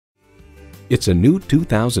It's a new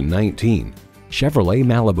 2019 Chevrolet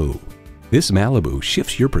Malibu. This Malibu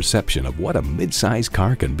shifts your perception of what a mid-size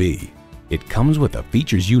car can be. It comes with the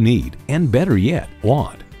features you need and, better yet,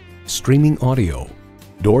 want. Streaming audio,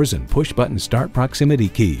 doors and push-button start proximity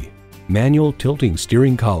key, manual tilting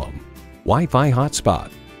steering column, Wi-Fi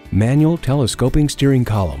hotspot, manual telescoping steering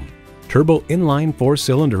column, turbo inline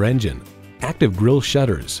 4-cylinder engine, active grille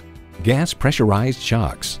shutters, gas pressurized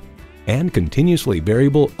shocks, and continuously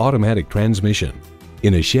variable automatic transmission.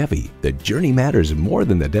 In a Chevy, the journey matters more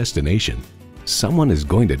than the destination. Someone is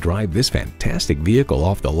going to drive this fantastic vehicle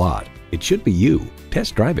off the lot. It should be you.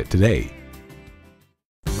 Test drive it today.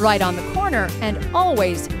 Right on the corner and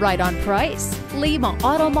always right on price. Lima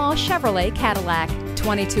Auto Mall Chevrolet Cadillac,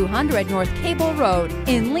 2200 North Cable Road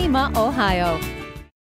in Lima, Ohio.